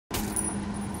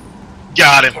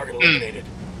Got him. Target eliminated.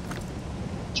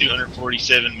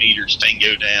 247 meters,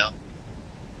 Tango down.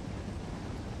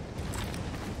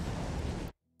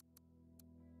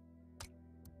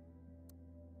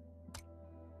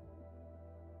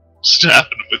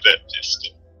 Stopping him with that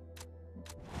pistol.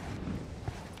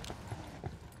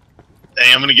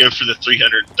 Hey, I'm gonna go for the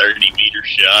 330 meter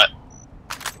shot.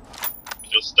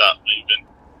 He'll stop moving.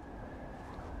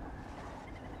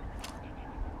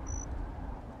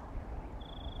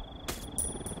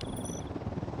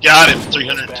 Got him,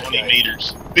 320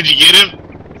 meters. Did you get him?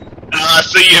 Oh, I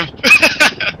see him.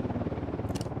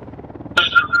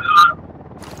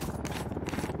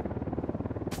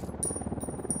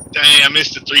 Dang, I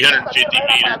missed the 350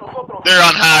 meter. They're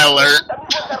on high alert.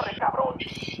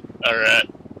 Alright.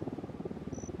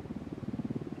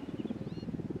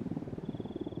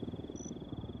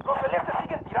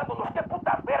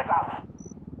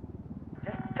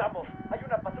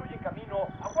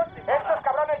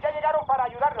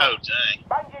 Oh, dang.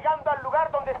 Van llegando al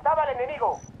lugar donde estaba el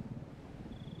enemigo.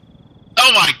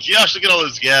 Oh my gosh, look at all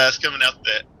those guys coming out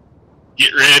that.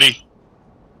 Get ready.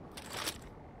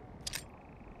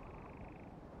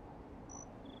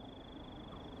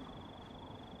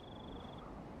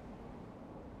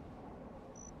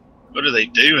 What are they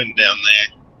doing down there?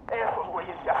 Esos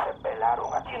güeyes ya se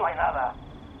pelaron. Aquí no hay nada.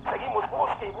 Seguimos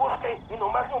busque y busque y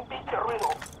nomás ni un pinche ruido.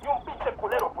 Y un pinche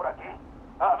culero por aquí.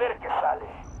 A ver qué sale.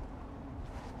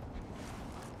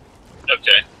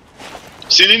 Okay.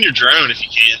 Send in your drone if you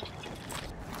can.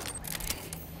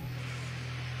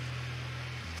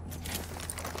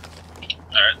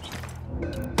 Alright.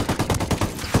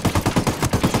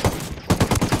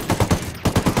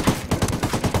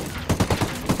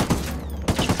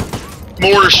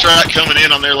 Mortar strike coming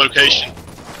in on their location.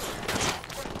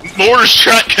 Mortar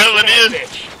strike coming in.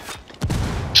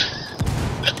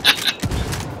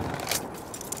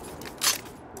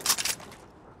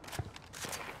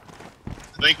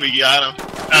 I think we got him.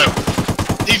 Oh,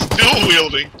 he's dual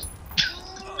wielding.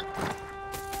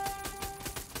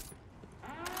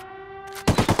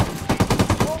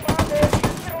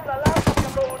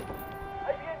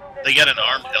 They got an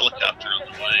armed helicopter on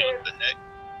the way. What the heck?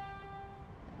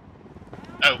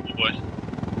 Oh boy.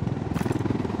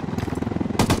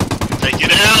 Take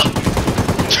it out!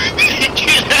 Take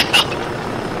it out!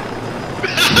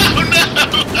 Oh no!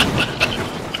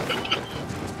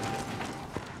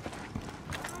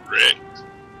 Wrecked.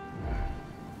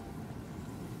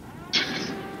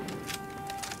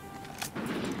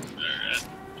 Alright.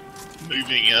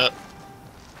 Moving up.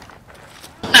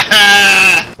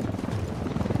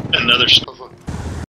 Another